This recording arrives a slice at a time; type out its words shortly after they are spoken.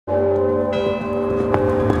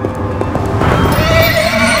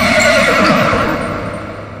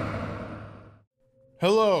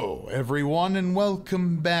everyone, and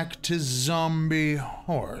welcome back to Zombie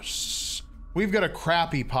Horse. We've got a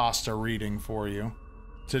Crappypasta reading for you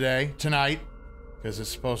tonight, because it's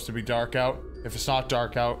supposed to be dark out. If it's not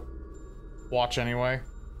dark out, watch anyway.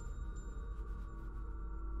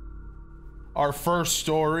 Our first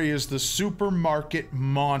story is the supermarket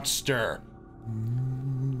monster.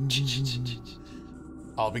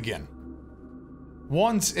 I'll begin.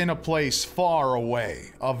 Once in a place far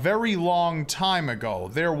away, a very long time ago,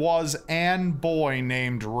 there was an boy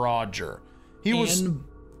named Roger. He was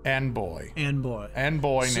an boy named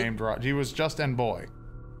Roger. He was just an boy.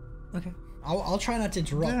 Okay, I'll try not to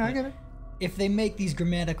interrupt. Yeah, I get it. If they make these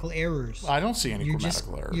grammatical errors, I don't see any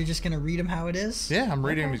grammatical errors. You're just gonna read them how it is? Yeah, I'm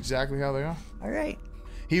reading them exactly how they are. All right.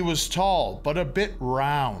 He was tall, but a bit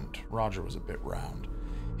round. Roger was a bit round.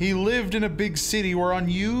 He lived in a big city where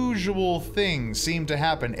unusual things seemed to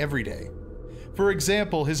happen every day. For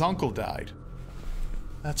example, his uncle died.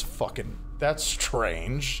 That's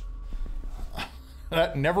strange.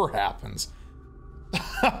 That never happens.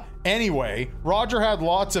 Anyway, Roger had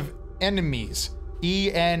lots of enemies.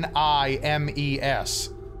 E-N-I-M-E-S.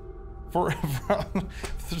 For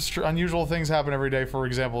unusual things happen every day. For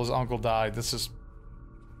example, his uncle died. This is...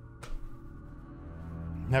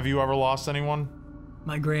 Have you ever lost anyone?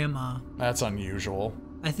 My grandma. That's unusual.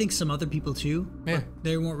 I think some other people too. Yeah.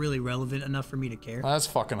 They weren't really relevant enough for me to care. That's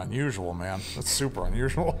fucking unusual, man. That's super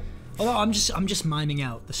unusual. Although I'm just miming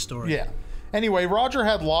out the story. Yeah. Anyway, Roger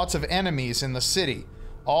had lots of enemies in the city.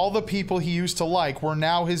 All the people he used to like were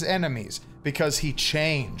now his enemies because he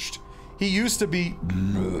changed. He used to be...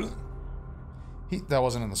 that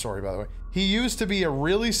wasn't in the story, by the way. He used to be a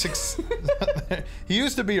really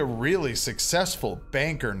successful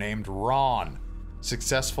banker named Ron.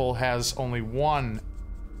 Successful has only one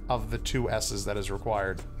of the two S's that is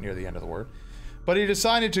required near the end of the word. But he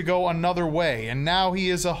decided to go another way, and now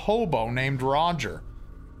he is a hobo named Roger.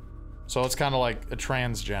 So it's kind of like a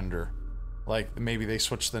transgender. Like, maybe they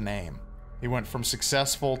switched the name. He went from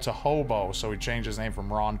successful to hobo, so he changed his name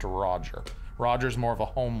from Ron to Roger. Roger's more of a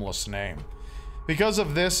homeless name. Because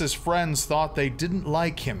of this, his friends thought they didn't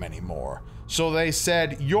like him anymore. So they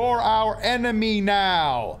said, "You're our enemy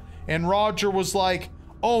now." And Roger was like,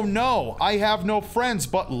 "Oh no, I have no friends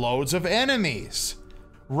but loads of enemies."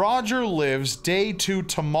 Roger lives day to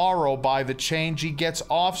tomorrow by the change. He gets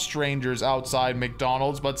off strangers outside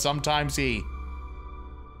McDonald's, but sometimes he...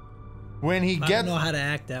 When he gets... I don't know how to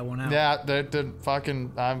act that one out. Yeah,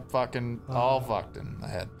 I'm fucking all fucked in the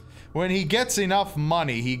head. When he gets enough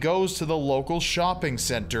money, he goes to the local shopping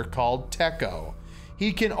center called Teco.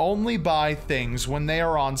 He can only buy things when they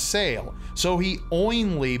are on sale. So he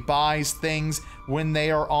only buys things when they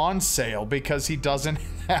are on sale because he doesn't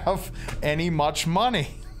have any much money.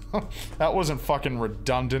 That wasn't fucking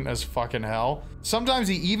redundant as fucking hell. Sometimes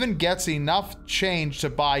he even gets enough change to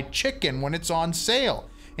buy chicken when it's on sale.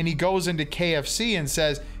 And he goes into KFC and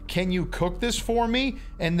says, "Can you cook this for me?"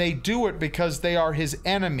 And they do it because they are his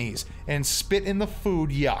enemies and spit in the food.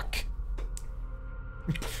 Yuck.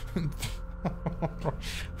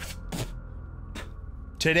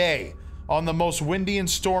 Today, on the most windy and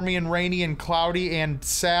stormy and rainy and cloudy and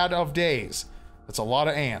sad of days, that's a lot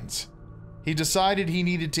of ands, he decided he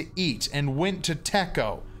needed to eat and went to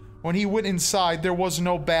Teco. When he went inside, there was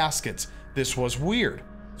no baskets. This was weird.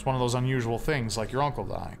 It's one of those unusual things, like your uncle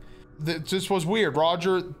dying. This was weird.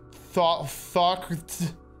 Roger thought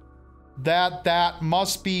that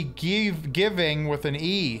must be giving with an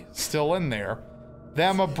E still in there,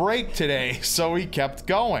 them a break today, so he kept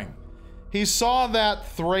going. He saw that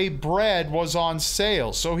Thray bread was on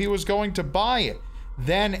sale, so he was going to buy it.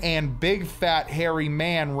 Then an big fat hairy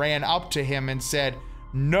man ran up to him and said,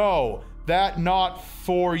 "No, that not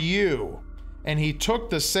for you." And he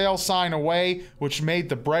took the sale sign away, which made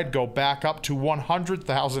the bread go back up to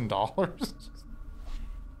 $100,000.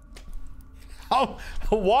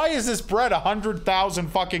 Why is this bread $100,000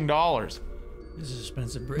 fucking dollars? This is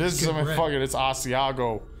expensive bread. This is some fucking, it's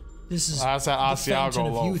Asiago. This is that's that Asiago fountain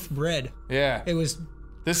of loaf. youth bread. Yeah. It was...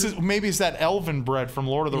 This is, maybe it's that elven bread from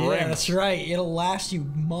Lord of the Rings. Yeah, that's right. It'll last you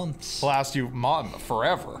months. Last you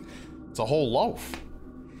forever. It's a whole loaf.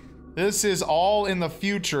 This is all in the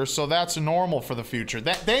future, so that's normal for the future.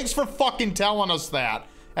 Thanks for fucking telling us that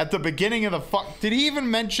at the beginning of the Did he even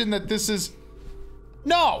mention that this is...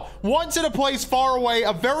 No! Once in a place far away,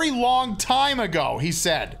 a very long time ago, he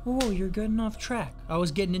said. Whoa, you're getting off track. I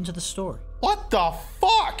was getting into the story. What the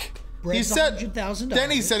fuck? Bread's he said... $100,000. Then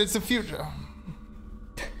he said it's the future.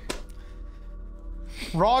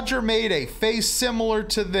 Roger made a face similar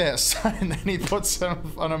to this, and then he puts an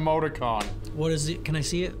emoticon. What is it? Can I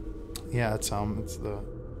see it? Yeah, it's the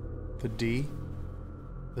D.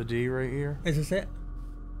 The D right here. Is this it?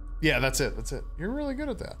 Yeah, that's it. That's it. You're really good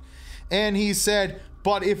at that. And he said,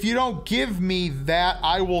 but if you don't give me that,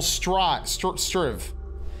 I will strive.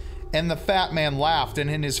 And the fat man laughed,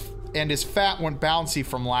 and his fat went bouncy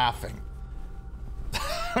from laughing.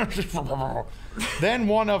 Then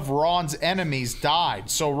one of Ron's enemies died,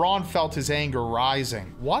 so Ron felt his anger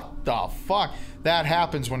rising. What the fuck? That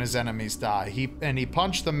happens when his enemies die. He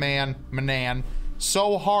punched the man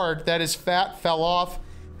so hard that his fat fell off,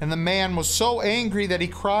 and the man was so angry that he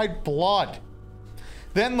cried blood.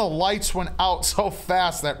 Then the lights went out so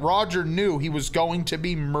fast that Roger knew he was going to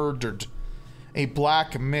be murdered. A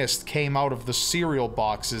black mist came out of the cereal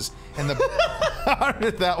boxes, and the...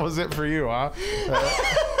 That was it for you, huh?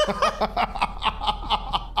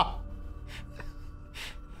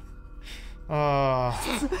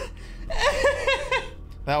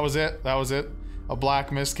 That was it. That was it. A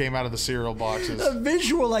black mist came out of the cereal boxes. The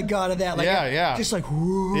visual I got of that, like, yeah. just like,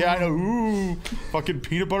 whoo. Yeah, I know. Ooh, fucking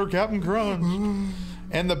peanut butter Captain Crunch.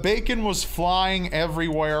 And the bacon was flying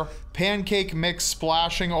everywhere. Pancake mix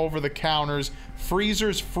splashing over the counters.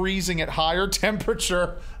 Freezers freezing at higher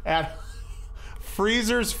temperature.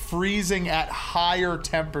 Freezers freezing at higher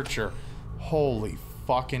temperature. Holy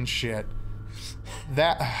fucking shit.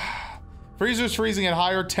 Freezers freezing at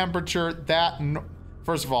higher temperature.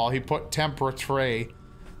 First of all, he put temperature.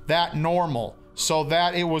 That normal. So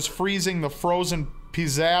that it was freezing the frozen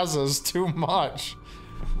pizzazz too much.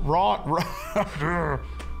 Ron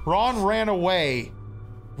ran away.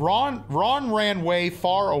 Ron ran way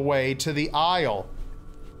far away to the aisle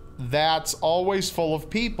that's always full of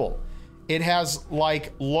people. It has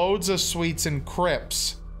like loads of sweets and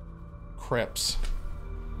Crips.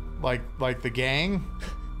 Like the gang?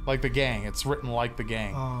 Like the gang. It's written like the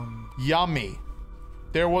gang. Yummy.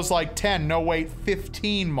 There was like 10, no wait,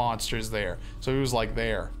 15 monsters there. So he was like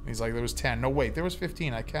there. He's like, there was 10. No wait, there was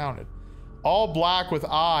 15, I counted. All black with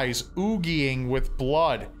eyes, oogieing with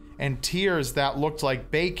blood, and tears that looked like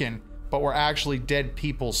bacon, but were actually dead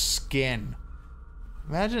people's skin.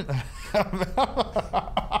 Imagine...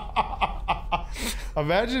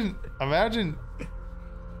 imagine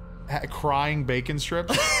crying bacon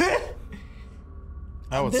strips.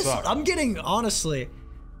 That would suck. I'm getting, honestly...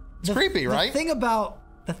 It's creepy, right?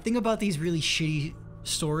 The thing about these really shitty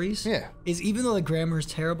stories is even though the grammar is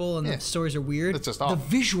terrible and the stories are weird, it's just the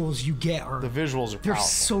visuals you get are... The visuals are They're powerful.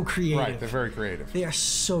 so creative. Right, they're very creative. They are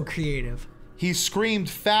so creative. He screamed,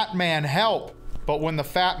 "Fat man, help!" But when the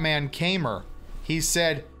fat man came her, he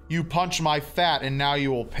said, "You punched my fat and now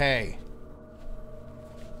you will pay."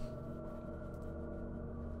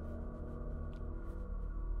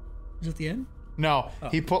 Is that the end? No,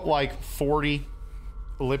 he put like 40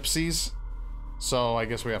 ellipses, so I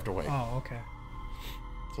guess we have to wait. Oh, okay.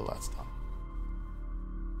 So that's done.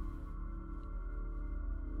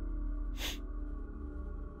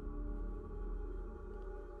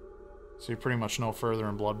 So you pretty much no further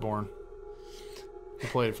in Bloodborne. You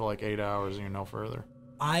played for like 8 hours and you're no further.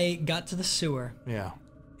 I got to the sewer. Yeah.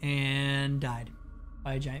 And died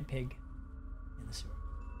by a giant pig in the sewer.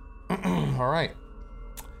 All right.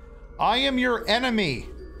 I am your enemy.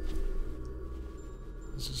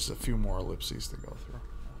 There's just a few more ellipses to go through.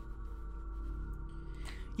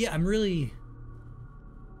 Yeah, wasn't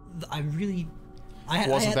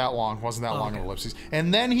that long. Wasn't that long of ellipses.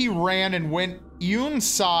 And then he ran and went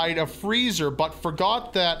inside a freezer, but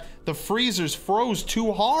forgot that the freezers froze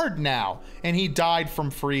too hard now, and he died from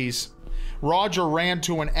freeze. Roger ran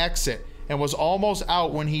to an exit and was almost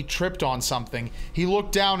out when he tripped on something. He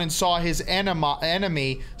looked down and saw his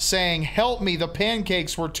enemy saying, "Help me, the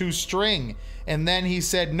pancakes were too string." And then he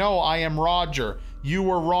said, "No, I am Roger. You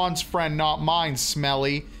were Ron's friend, not mine,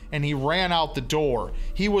 Smelly." And he ran out the door.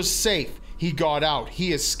 He was safe. He got out.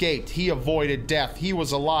 He escaped. He avoided death. He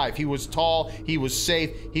was alive. He was tall. He was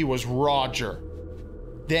safe. He was Roger.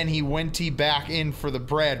 Then he went back in for the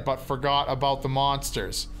bread, but forgot about the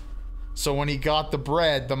monsters. So when he got the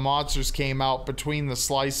bread, the monsters came out between the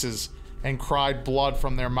slices and cried blood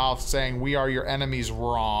from their mouths, saying, "We are your enemies,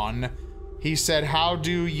 Ron." He said, "How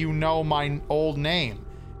do you know my old name?"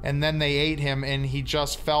 And then they ate him, and he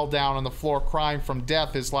just fell down on the floor crying from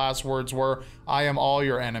death. His last words were, "I am all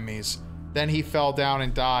your enemies." Then he fell down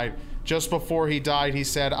and died. Just before he died, he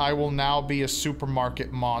said, "I will now be a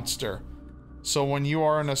supermarket monster." So when you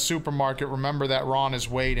are in a supermarket, remember that Ron is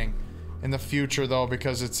waiting. In the future, though,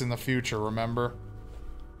 because it's in the future, remember?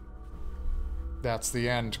 That's the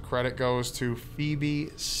end. Credit goes to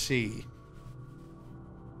Phoebe C.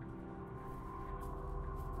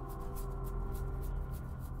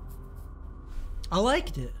 I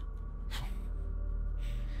liked it.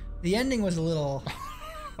 The ending was a little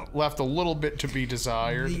left a little bit to be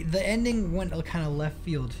desired. The ending went kind of left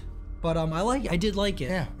field, but I did like it.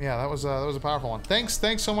 Yeah, that was a powerful one.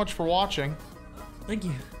 Thanks so much for watching. Thank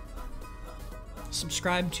you.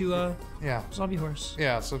 Subscribe to yeah, Zombie Horse.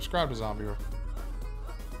 Yeah, subscribe to Zombie Horse.